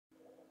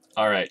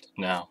Alright,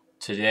 now,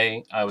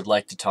 today I would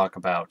like to talk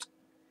about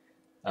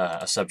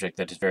a subject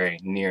that is very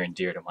near and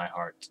dear to my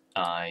heart.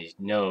 I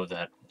know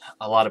that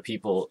a lot of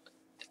people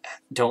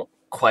don't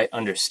quite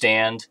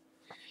understand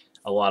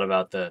a lot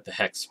about the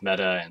Hex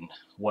meta and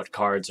what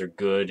cards are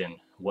good and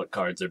what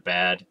cards are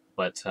bad,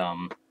 but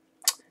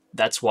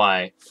that's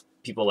why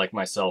people like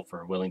myself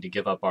are willing to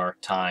give up our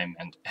time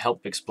and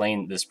help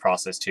explain this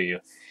process to you.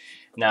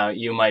 Now,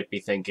 you might be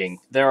thinking,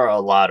 there are a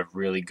lot of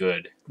really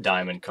good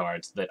diamond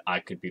cards that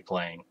I could be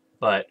playing,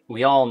 but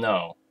we all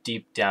know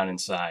deep down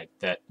inside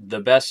that the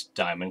best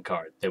diamond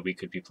card that we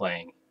could be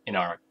playing in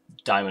our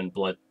Diamond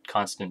Blood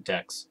Constant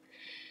decks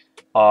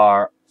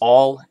are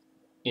all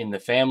in the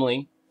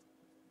family,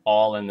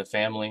 all in the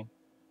family,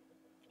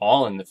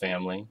 all in the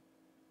family,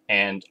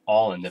 and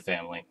all in the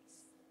family.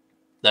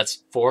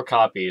 That's 4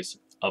 copies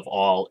of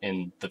all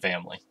in the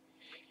family.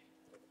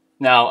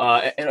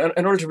 Now,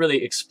 in order to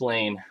really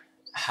explain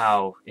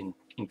how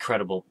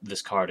incredible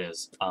this card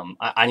is,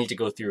 I need to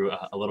go through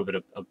a little bit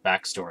of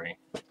backstory.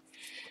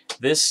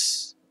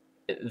 This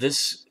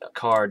this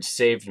card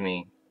saved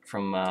me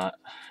from a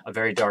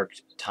very dark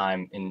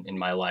time in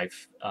my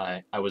life.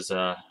 I was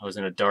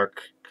in a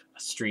dark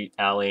street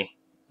alley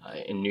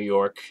in New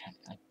York.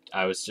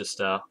 I was just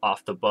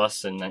off the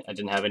bus and I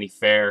didn't have any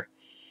fare.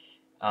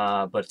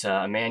 But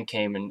a man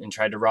came and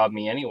tried to rob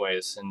me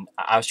anyways, and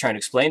I was trying to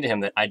explain to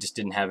him that I just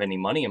didn't have any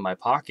money in my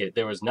pocket.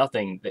 There was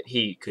nothing that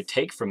he could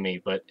take from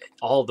me, but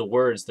all the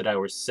words that I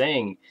was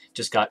saying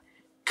just got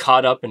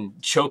caught up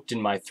and choked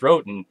in my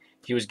throat, and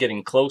he was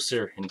getting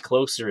closer and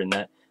closer, and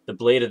that the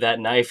blade of that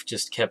knife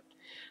just kept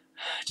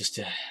just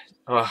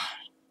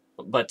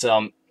but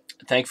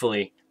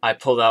thankfully I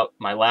pulled out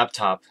my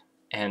laptop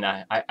and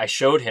I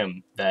showed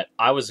him that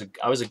I was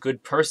a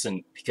good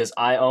person because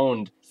I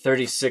owned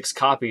 36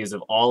 copies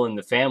of All in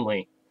the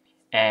Family,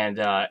 and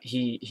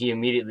he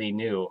immediately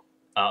knew,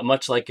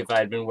 much like if I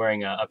had been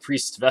wearing a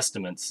priest's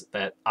vestments,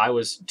 that I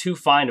was too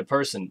fine a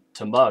person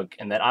to mug,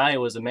 and that I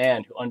was a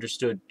man who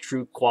understood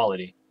true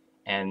quality.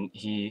 And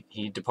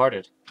he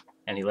departed,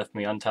 and he left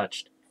me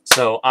untouched.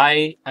 So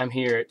I am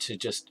here to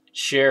just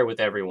share with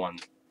everyone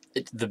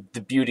the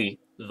beauty,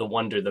 the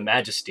wonder, the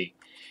majesty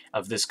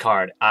of this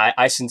card.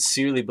 I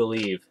sincerely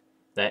believe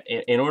that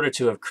in order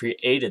to have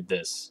created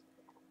this,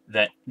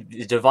 that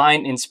the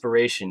divine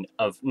inspiration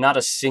of not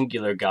a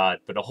singular god,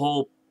 but a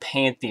whole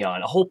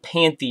pantheon,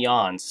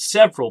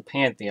 several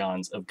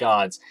pantheons of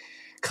gods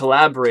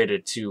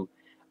collaborated to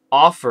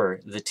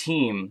offer the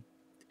team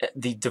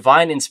the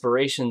divine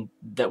inspiration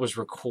that was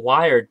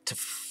required to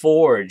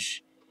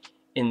forge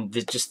in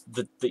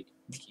the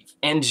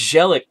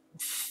angelic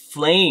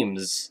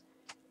flames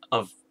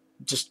of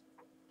just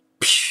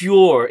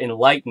pure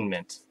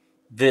enlightenment.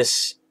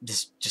 This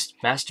just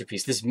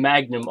masterpiece, this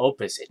magnum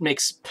opus. It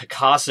makes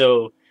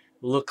Picasso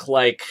look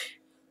like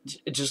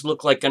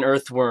look like an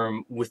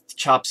earthworm with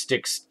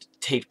chopsticks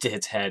taped to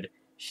its head.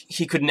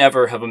 He could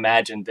never have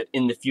imagined that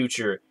in the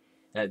future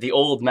the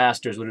old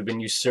masters would have been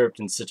usurped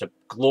in such a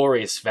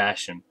glorious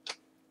fashion.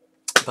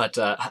 But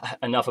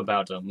enough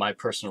about my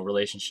personal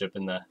relationship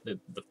and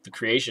the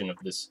creation of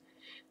this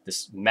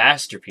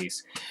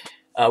masterpiece.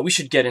 We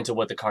should get into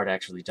what the card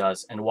actually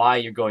does and why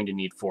you're going to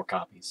need 4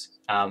 copies.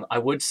 I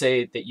would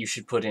say that you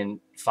should put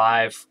in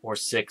 5 or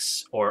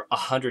 6 or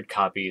 100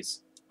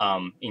 copies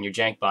in your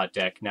Jankbot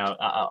deck. Now,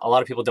 a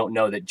lot of people don't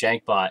know that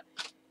Jankbot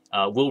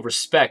will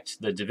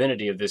respect the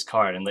divinity of this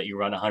card and let you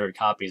run 100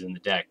 copies in the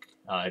deck.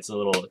 It's a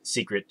little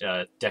secret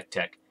deck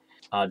tech.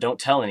 Don't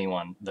tell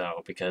anyone,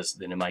 though, because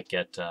then it might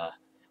get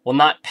well,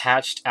 not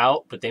patched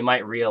out, but they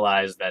might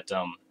realize that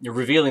you're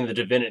revealing the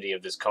divinity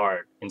of this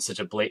card in such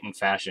a blatant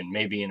fashion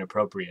may be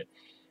inappropriate.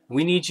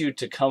 We need you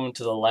to come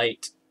to the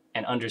light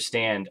and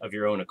understand of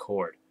your own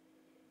accord.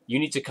 You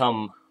need to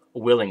come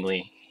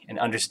willingly and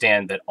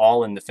understand that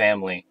All in the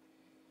Family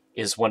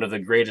is one of the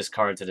greatest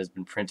cards that has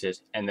been printed,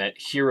 and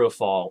that Hero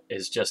Fall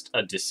is just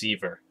a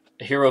deceiver.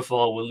 Hero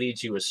Fall will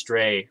lead you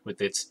astray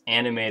with its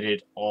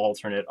animated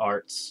alternate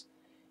arts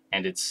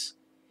and its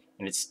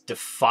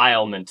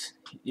defilement.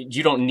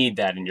 You don't need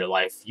that in your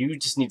life. You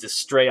just need to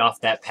stray off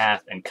that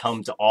path and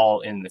come to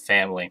All in the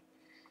Family.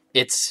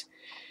 It's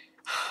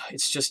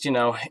just,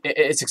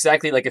 it's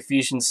exactly like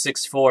Ephesians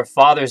 6:4.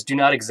 Fathers, do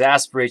not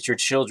exasperate your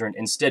children.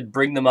 Instead,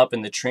 bring them up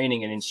in the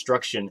training and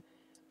instruction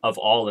of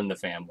All in the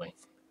Family.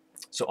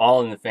 So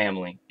All in the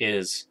Family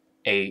is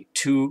a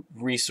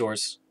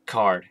 2-resource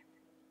card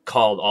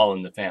called All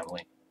in the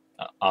Family,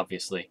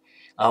 obviously.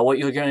 What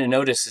you're going to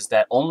notice is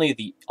that only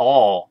the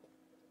All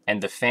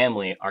and the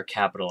family are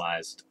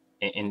capitalized,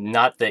 and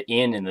not the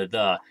in and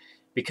the,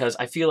 because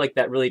I feel like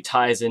that really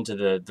ties into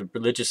the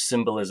religious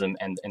symbolism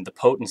and the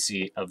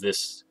potency of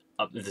this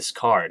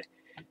card.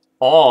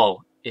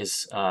 All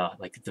is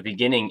like the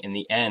beginning and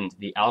the end,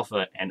 the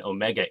alpha and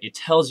omega. It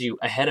tells you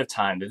ahead of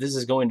time that this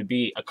is going to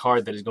be a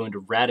card that is going to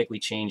radically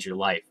change your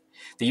life.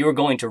 That you are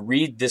going to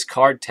read this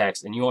card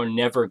text and you are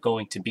never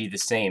going to be the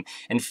same.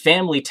 And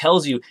family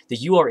tells you that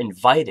you are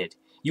invited.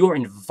 You are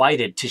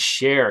invited to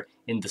share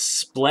in the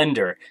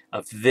splendor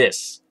of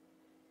this.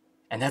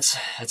 And that's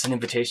an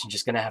invitation you're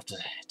just gonna have to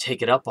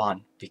take it up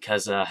on,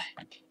 because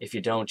if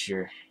you don't,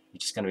 you're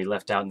just gonna be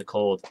left out in the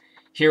cold.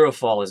 Hero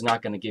Fall is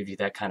not gonna give you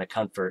that kind of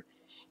comfort.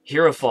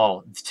 Hero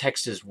Fall, the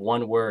text is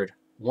one word,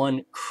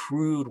 one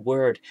crude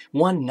word,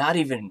 one not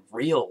even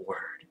real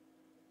word.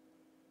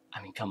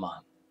 I mean, come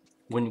on.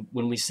 When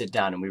we sit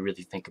down and we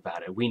really think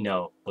about it, we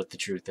know what the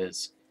truth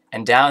is.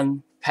 And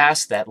down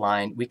past that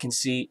line, we can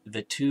see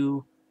the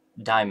two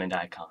diamond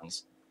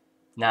icons.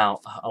 Now,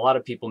 a lot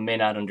of people may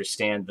not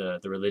understand the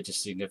religious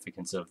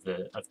significance of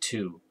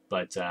two,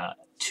 but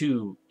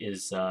two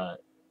is the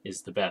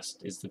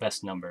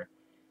best number.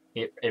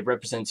 It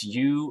represents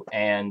you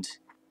and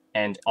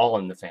all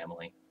in the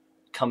family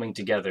coming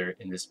together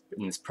in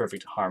this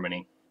perfect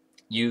harmony.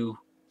 You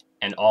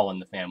and all in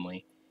the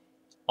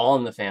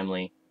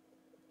family,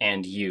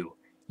 and you.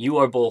 You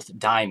are both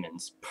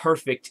diamonds,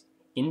 perfect,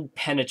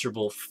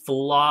 impenetrable,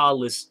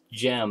 flawless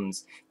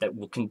gems that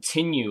will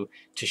continue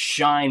to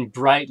shine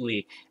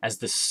brightly as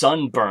the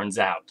sun burns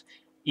out.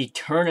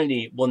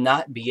 Eternity will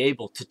not be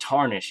able to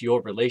tarnish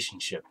your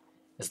relationship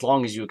as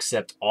long as you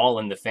accept all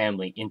in the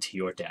family into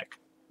your deck.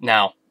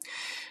 Now,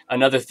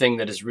 another thing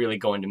that is really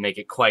going to make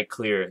it quite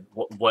clear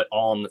what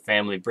all in the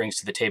family brings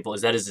to the table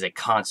is that it is a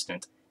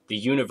constant. The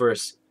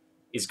universe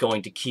is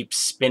going to keep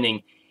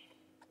spinning.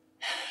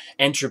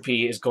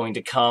 Entropy is going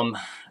to come.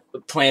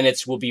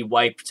 Planets will be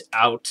wiped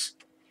out.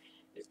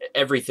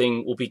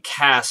 Everything will be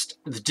cast.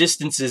 The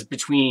distances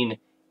between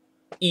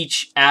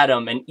each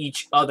atom and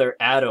each other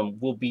atom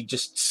will be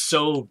just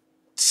so...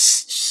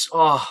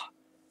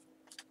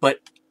 But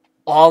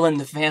all in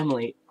the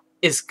family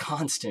is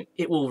constant.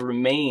 It will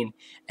remain,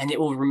 and it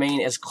will remain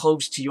as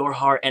close to your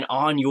heart and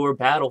on your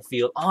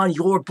battlefield, on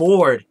your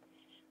board,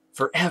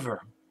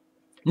 forever.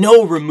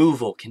 No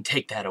removal can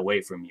take that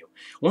away from you.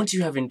 Once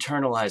you have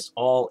internalized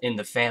all in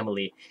the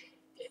family,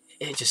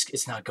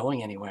 it's not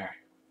going anywhere.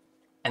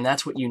 And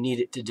that's what you need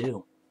it to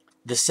do.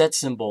 The set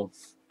symbol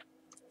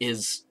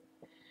is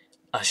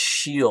a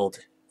shield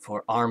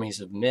for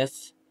armies of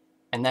myth,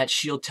 and that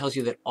shield tells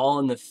you that all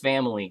in the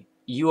family,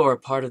 you are a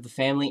part of the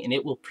family, and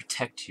it will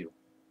protect you.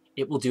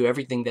 It will do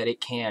everything that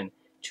it can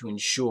to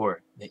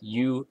ensure that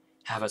you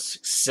have a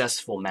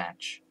successful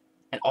match.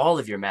 And all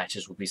of your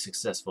matches will be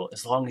successful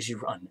as long as you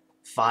run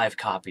 5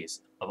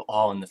 copies of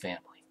All in the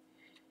Family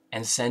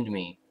and send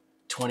me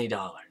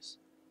 $20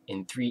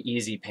 in 3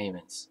 easy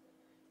payments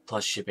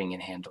plus shipping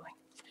and handling.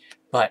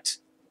 But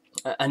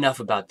enough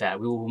about that.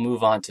 We will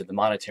move on to the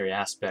monetary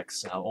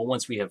aspects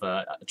once we have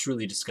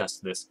truly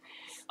discussed this.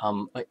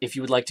 If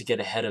you would like to get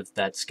ahead of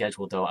that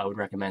schedule, though, I would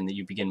recommend that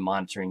you begin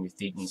monitoring your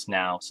thetans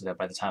now, so that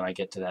by the time I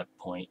get to that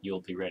point,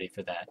 you'll be ready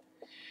for that.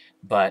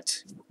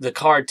 But the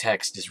card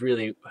text is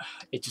really,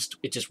 it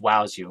just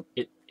wows you.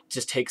 It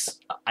just takes,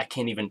 I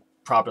can't even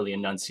properly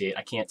enunciate.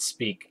 I can't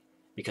speak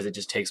because it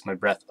just takes my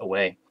breath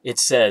away. It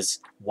says,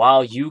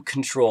 while you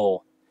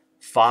control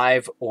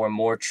 5 or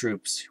more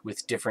troops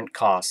with different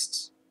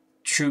costs,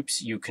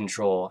 troops you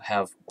control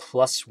have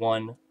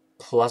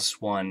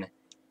 +1/+1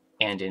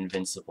 and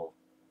invincible.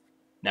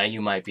 Now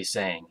you might be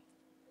saying,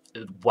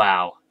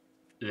 wow,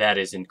 that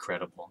is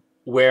incredible.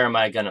 Where am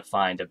I going to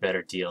find a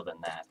better deal than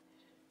that?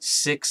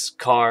 6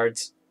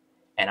 cards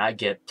and I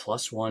get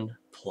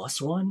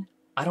 +1/+1?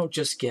 I don't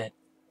just get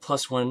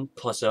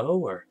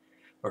 +1/+0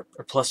 or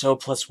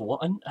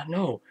 +0/+1.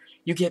 No,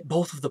 you get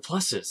both of the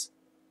pluses.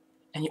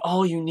 And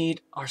all you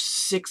need are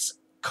 6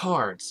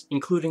 cards,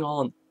 including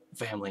All in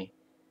Family.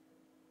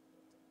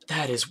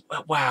 That is,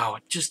 wow,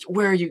 just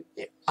where are you?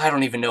 I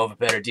don't even know if a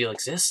better deal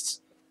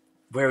exists.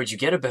 Where would you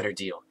get a better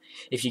deal?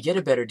 If you get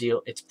a better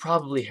deal, it's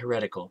probably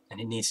heretical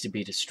and it needs to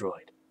be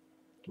destroyed.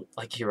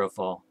 Like Hero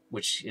Fall,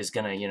 which is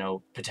gonna,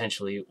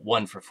 potentially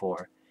 1 for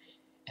 4.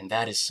 And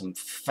that is some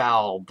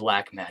foul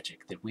black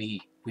magic that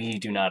we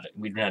do not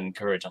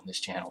encourage on this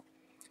channel.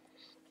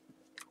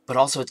 But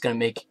also it's gonna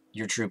make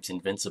your troops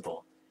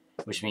invincible,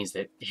 which means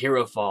that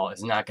Hero Fall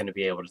is not going to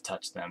be able to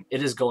touch them.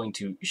 It is going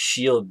to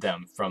shield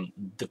them from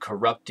the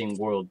corrupting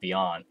world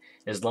beyond.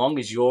 As long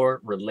as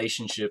your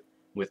relationship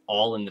with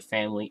All in the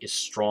Family is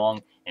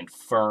strong and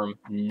firm,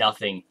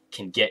 nothing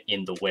can get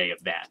in the way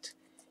of that,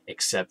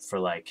 except for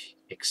like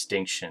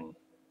extinction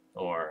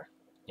or,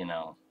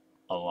 a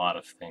lot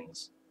of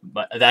things.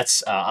 But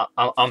that's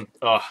I'm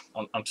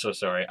so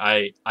sorry.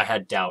 I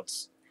had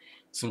doubts.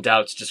 Some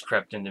doubts just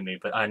crept into me,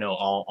 but I know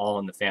all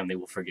in the family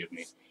will forgive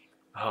me.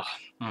 Oh,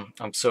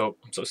 I'm so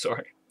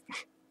sorry.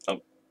 I'm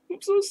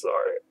so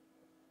sorry.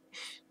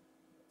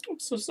 I'm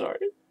so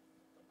sorry.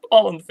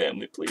 All in the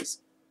family,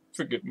 please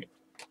forgive me.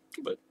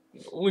 But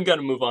we got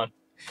to move on.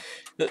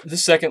 The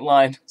second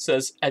line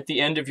says, at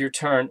the end of your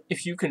turn,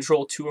 if you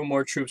control 2 or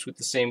more troops with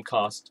the same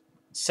cost,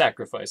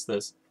 sacrifice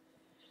this.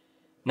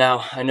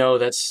 Now, I know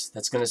that's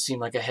going to seem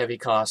like a heavy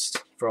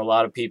cost for a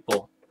lot of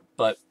people,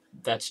 but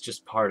that's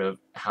just part of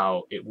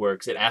how it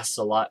works. It asks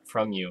a lot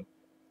from you.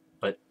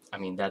 But, I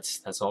mean,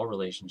 that's all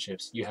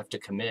relationships. You have to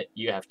commit.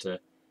 You have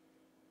to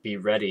be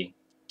ready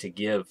to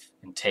give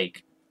and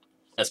take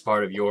as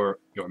part of your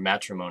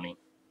matrimony.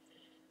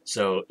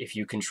 So if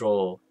you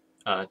control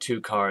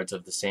two cards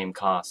of the same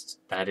cost.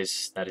 That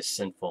is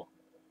sinful.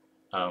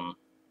 Um,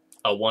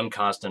 a one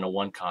cost and a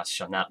one cost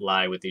shall not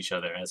lie with each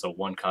other as a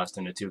one cost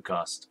and a two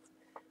cost.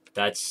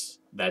 That's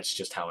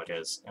just how it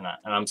is, and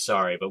I'm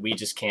sorry, but we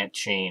just can't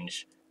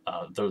change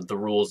the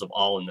rules of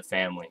All in the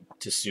Family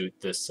to suit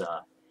this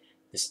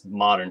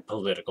modern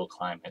political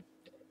climate.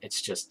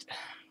 It's just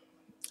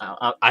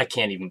I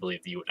can't even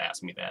believe that you would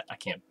ask me that.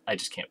 I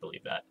just can't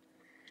believe that.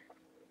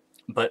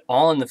 But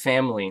All in the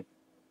Family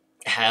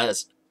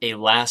has a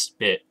last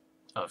bit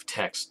of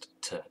text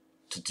to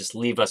just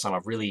leave us on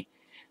a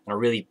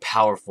really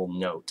powerful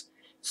note.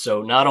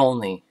 So not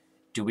only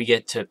do we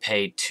get to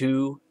pay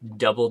 2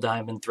 double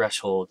diamond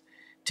threshold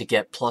to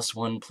get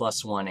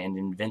 +1/+1 and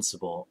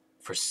invincible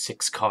for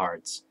 6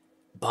 cards,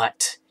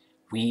 but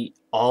we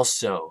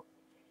also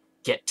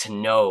get to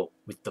know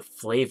with the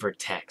flavor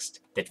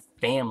text that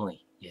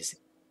family is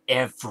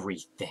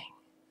everything.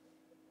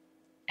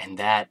 And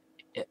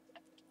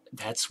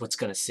that's what's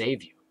going to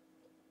save you.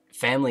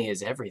 Family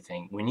is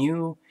everything. When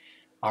you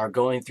are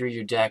going through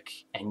your deck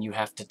and you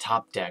have to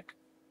top deck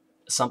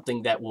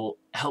something that will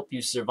help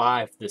you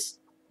survive this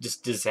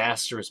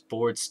disastrous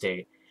board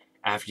state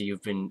after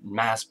you've been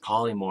mass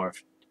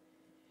polymorphed,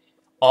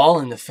 All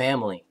in the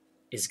Family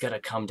is going to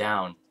come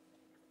down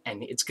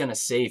and it's going to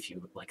save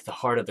you like the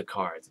heart of the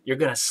cards. You're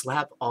going to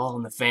slap All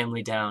in the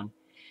Family down,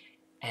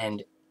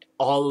 and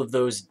all of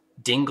those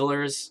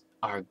dinglers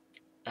are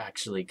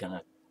actually going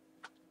to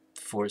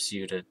force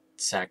you to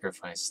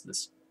sacrifice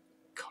this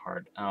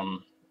card. All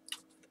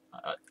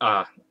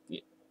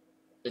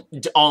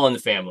in the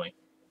Family.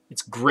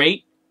 It's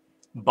great.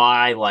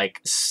 Buy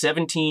like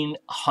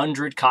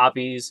 1,700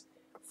 copies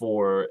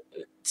for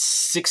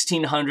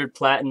 1,600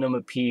 platinum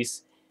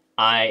apiece.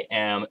 I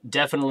am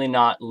definitely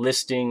not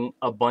listing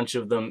a bunch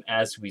of them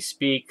as we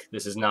speak.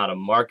 This is not a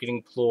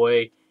marketing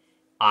ploy.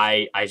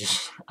 I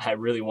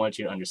really want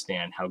you to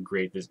understand how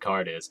great this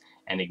card is,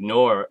 and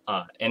ignore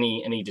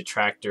any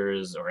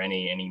detractors or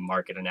any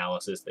market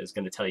analysis that is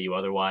going to tell you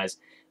otherwise.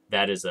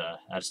 That's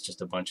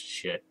just a bunch of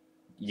shit.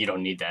 You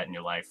don't need that in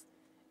your life.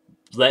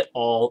 Let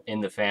All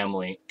in the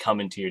Family come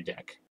into your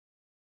deck.